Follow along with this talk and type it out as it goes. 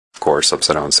course,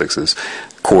 upside down sixes,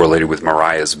 correlated with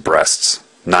Mariah's breasts.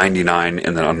 99,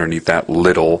 and then underneath that,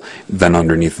 little, then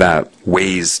underneath that,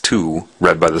 weighs 2,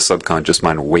 read by the subconscious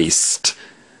mind, waist,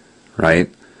 right?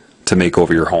 To make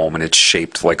over your home, and it's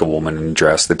shaped like a woman in a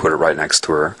dress. They put it right next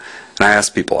to her. And I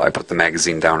ask people, I put the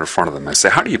magazine down in front of them. I say,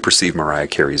 how do you perceive Mariah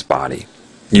Carey's body?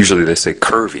 Usually they say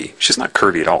curvy. She's not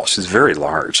curvy at all. She's very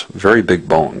large, very big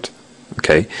boned.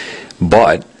 Okay?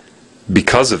 But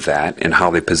because of that and how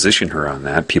they position her on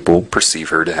that, people perceive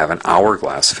her to have an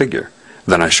hourglass figure.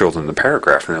 Then I show them the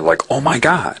paragraph, and they're like, oh my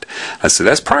God. I say,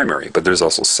 that's primary, but there's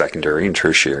also secondary and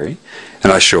tertiary.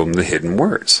 And I show them the hidden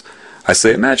words. I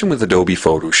say, imagine with Adobe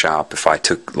Photoshop if I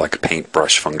took like a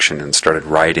paintbrush function and started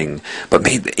writing, but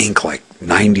made the ink like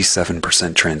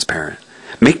 97% transparent.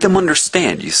 Make them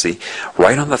understand, you see,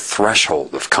 right on the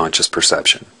threshold of conscious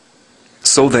perception.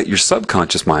 So that your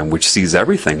subconscious mind, which sees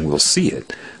everything, will see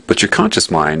it, but your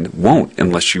conscious mind won't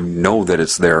unless you know that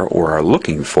it's there or are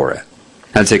looking for it.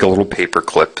 I take a little paper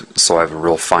clip, so I have a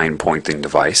real fine pointing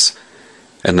device,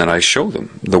 and then I show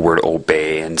them the word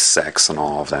obey and sex and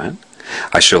all of that.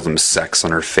 I show them sex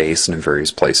on her face and in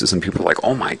various places, and people are like,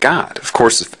 oh my God. Of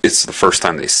course, if it's the first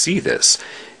time they see this,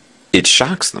 it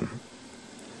shocks them.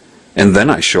 And then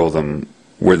I show them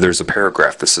where there's a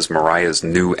paragraph that says Mariah's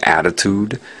new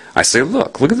attitude. I say,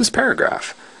 look at this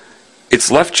paragraph.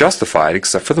 It's left justified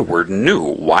except for the word new.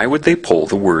 Why would they pull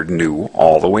the word new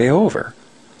all the way over?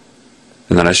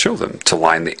 And then I show them to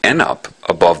line the N up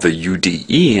above the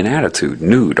UDE in attitude,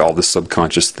 nude, all the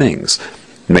subconscious things.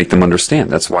 Make them understand.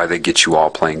 That's why they get you all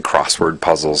playing crossword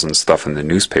puzzles and stuff in the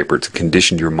newspaper, to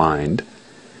condition your mind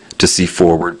to see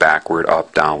forward, backward,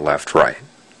 up, down, left, right.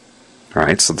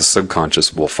 Alright, so the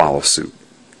subconscious will follow suit.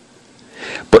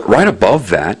 But right above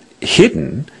that,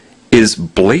 hidden, is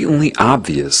blatantly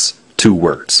obvious 2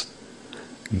 words.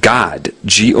 God,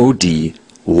 G-O-D,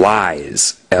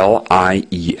 lies,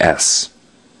 L-I-E-S.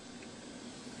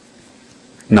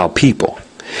 Now people,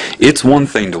 it's one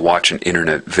thing to watch an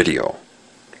internet video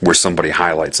where somebody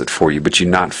highlights it for you, but you're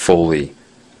not fully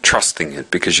trusting it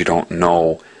because you don't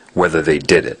know whether they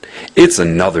did it. It's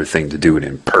another thing to do it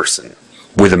in person,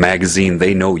 with a magazine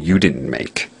they know you didn't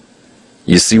make.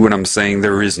 You see what I'm saying?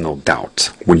 There is no doubt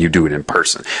when you do it in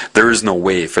person. There is no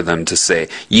way for them to say,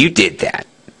 you did that.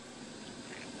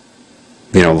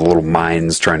 You know, the little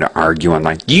minds trying to argue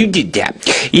online, you did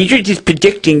that. You're just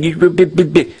predicting.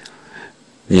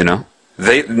 You know?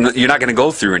 You're not going to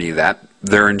go through any of that.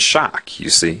 They're in shock, you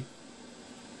see.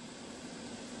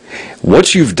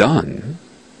 What you've done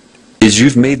is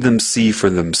you've made them see for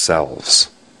themselves,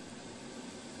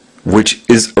 which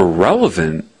is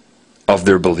irrelevant of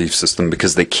their belief system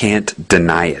because they can't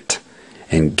deny it.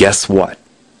 And guess what?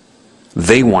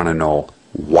 They want to know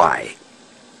why.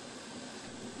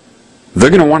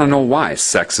 They're going to want to know why.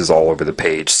 Sex is all over the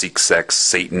page. Seek sex.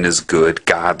 Satan is good.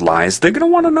 God lies. They're going to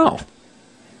want to know.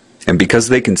 And because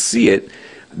they can see it,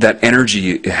 that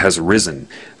energy has risen.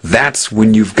 That's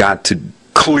when you've got to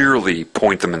clearly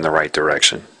point them in the right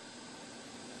direction.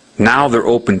 Now they're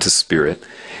open to spirit,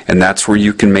 and that's where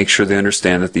you can make sure they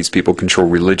understand that these people control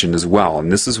religion as well.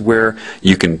 And this is where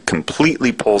you can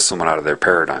completely pull someone out of their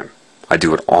paradigm. I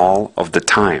do it all of the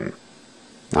time.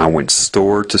 I went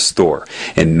store to store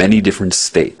in many different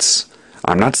states.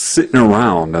 I'm not sitting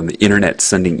around on the internet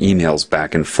sending emails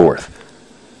back and forth.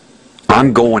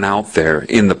 I'm going out there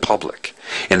in the public.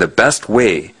 And the best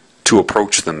way to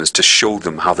approach them is to show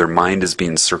them how their mind is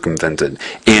being circumvented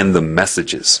and the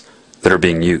messages that are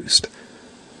being used.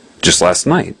 Just last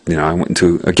night, I went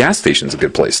into a gas station's a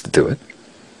good place to do it.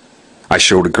 I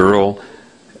showed a girl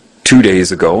 2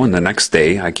 days ago, and the next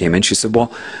day I came in, she said, well,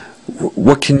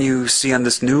 what can you see on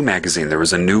this new magazine? There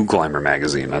was a new Glamour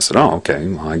magazine. I said, oh, okay.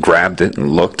 Well, I grabbed it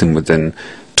and looked, and within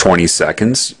 20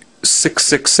 seconds,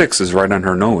 666 is right on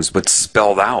her nose, but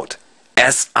spelled out.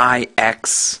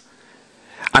 S-I-X.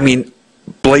 I mean,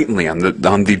 blatantly, on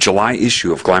the July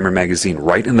issue of Glamour magazine,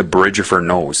 right in the bridge of her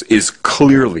nose, is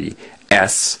clearly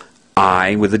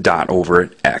S-I with a dot over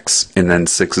it, X, and then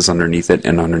 6 is underneath it,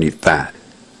 and underneath that.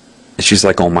 And she's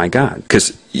like, oh my God,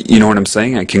 because you know what I'm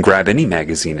saying? I can grab any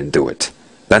magazine and do it.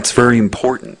 That's very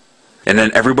important. And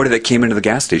then everybody that came into the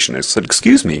gas station, I said,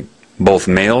 excuse me, both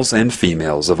males and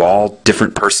females of all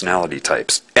different personality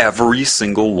types, every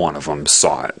single one of them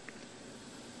saw it.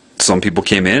 Some people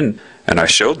came in, and I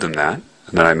showed them that,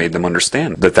 and then I made them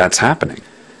understand that that's happening.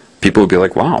 People would be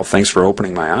like, wow, thanks for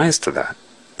opening my eyes to that.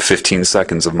 15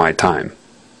 seconds of my time.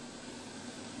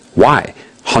 Why?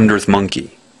 100th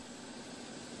monkey.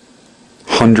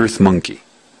 100th monkey.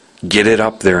 Get it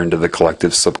up there into the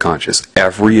collective subconscious.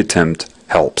 Every attempt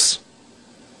helps,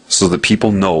 so that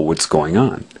people know what's going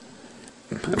on.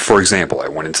 For example, I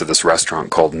went into this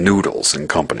restaurant called Noodles and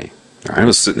Company. I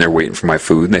was sitting there waiting for my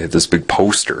food, and they had this big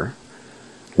poster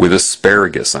with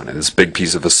asparagus on it, this big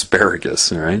piece of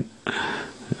asparagus, right?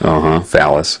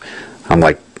 Phallus. I'm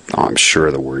like, oh, I'm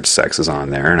sure the word sex is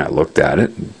on there, and I looked at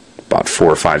it. About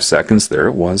 4 or 5 seconds, there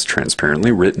it was,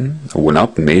 transparently written. I went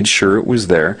up, made sure it was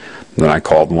there. Then I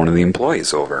called one of the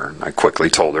employees over. I quickly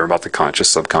told her about the conscious,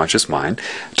 subconscious mind.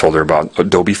 Told her about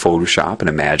Adobe Photoshop and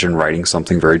Imagine writing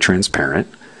something very transparent.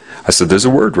 I said, there's a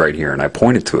word right here, and I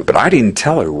pointed to it, but I didn't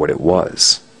tell her what it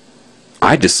was.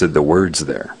 I just said the words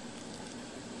there.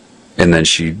 And then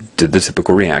she did the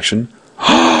typical reaction.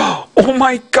 Oh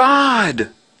my God!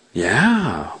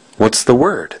 Yeah. What's the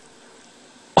word?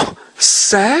 Oh,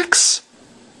 sex?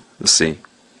 See,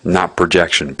 not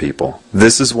projection, people.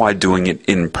 This is why doing it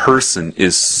in person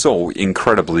is so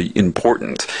incredibly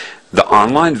important. The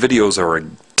online videos are a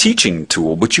teaching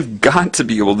tool, but you've got to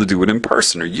be able to do it in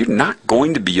person or you're not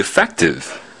going to be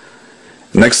effective.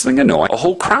 Next thing I know, a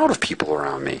whole crowd of people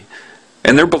around me.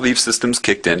 And their belief systems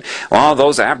kicked in. Oh,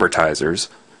 those advertisers.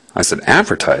 I said,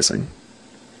 advertising?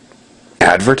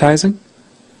 Advertising?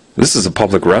 This is a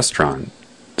public restaurant.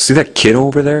 See that kid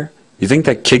over there? You think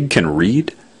that kid can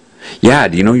read? Yeah,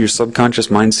 do you know your subconscious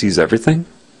mind sees everything?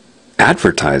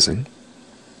 Advertising.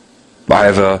 I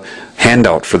have a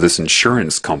handout for this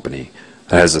insurance company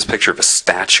that has this picture of a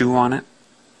statue on it.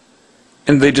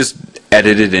 And they just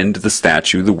edited into the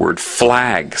statue the word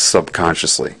flag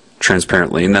subconsciously,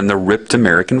 transparently, and then the ripped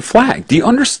American flag. Do you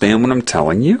understand what I'm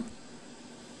telling you?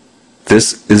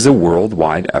 This is a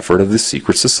worldwide effort of the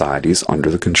secret societies under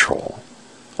the control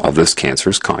of this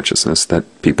cancerous consciousness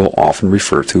that people often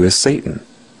refer to as Satan.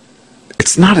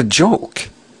 It's not a joke.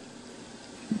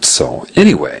 So,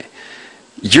 anyway,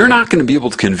 you're not going to be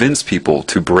able to convince people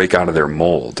to break out of their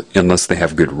mold unless they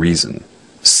have good reason.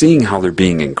 Seeing how they're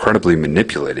being incredibly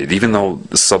manipulated, even though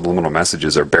the subliminal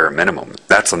messages are bare minimum,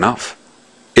 that's enough.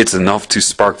 It's enough to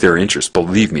spark their interest.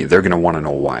 Believe me, they're going to want to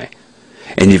know why.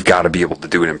 And you've got to be able to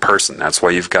do it in person. That's why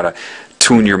you've got to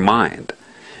tune your mind.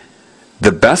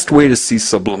 The best way to see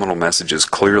subliminal messages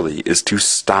clearly is to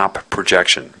stop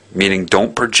projection. Meaning,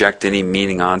 don't project any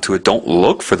meaning onto it. Don't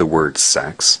look for the word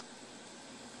sex.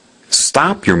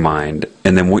 Stop your mind,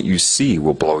 and then what you see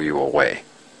will blow you away.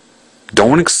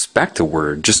 Don't expect a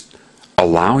word. Just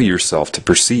allow yourself to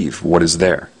perceive what is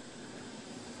there.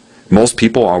 Most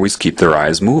people always keep their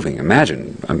eyes moving.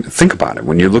 Imagine, think about it.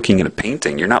 When you're looking at a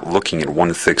painting, you're not looking at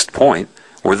one fixed point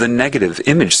where the negative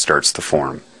image starts to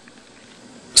form.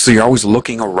 So you're always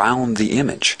looking around the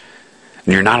image.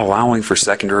 And you're not allowing for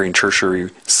secondary and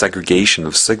tertiary segregation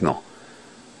of signal,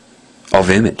 of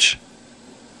image.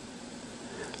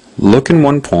 Look in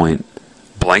one point,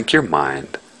 blank your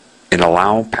mind, and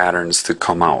allow patterns to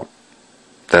come out.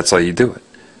 That's how you do it.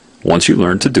 Once you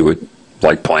learn to do it,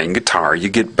 like playing guitar, you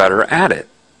get better at it.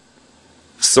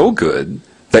 So good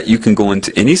that you can go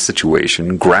into any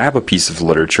situation, grab a piece of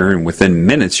literature, and within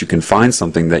minutes you can find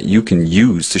something that you can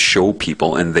use to show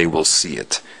people and they will see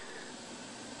it.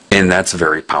 And that's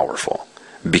very powerful.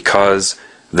 Because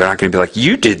they're not going to be like,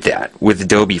 you did that with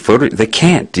Adobe Photoshop. They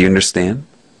can't. Do you understand?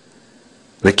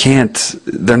 They can't.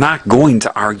 They're not going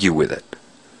to argue with it.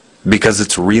 Because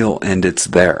it's real and it's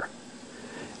there.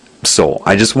 So,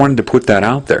 I just wanted to put that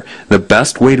out there. The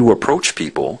best way to approach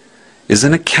people is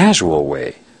in a casual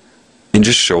way. And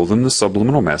just show them the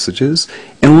subliminal messages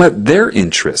and let their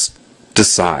interest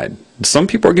decide. Some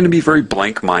people are going to be very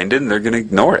blank-minded and they're going to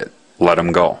ignore it. Let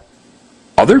them go.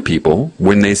 Other people,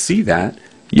 when they see that,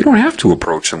 you don't have to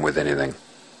approach them with anything.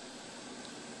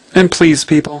 And please,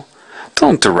 people,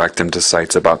 don't direct them to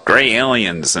sites about gray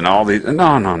aliens and all these.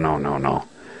 No.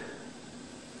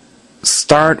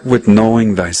 Start with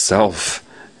knowing thyself.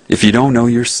 If you don't know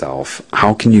yourself,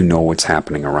 how can you know what's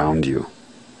happening around you?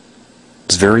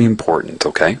 It's very important,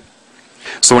 okay?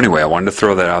 So anyway, I wanted to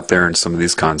throw that out there in some of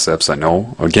these concepts. I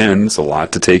know, again, it's a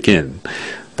lot to take in,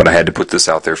 but I had to put this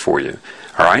out there for you.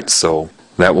 Alright, so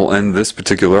that will end this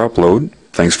particular upload.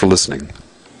 Thanks for listening.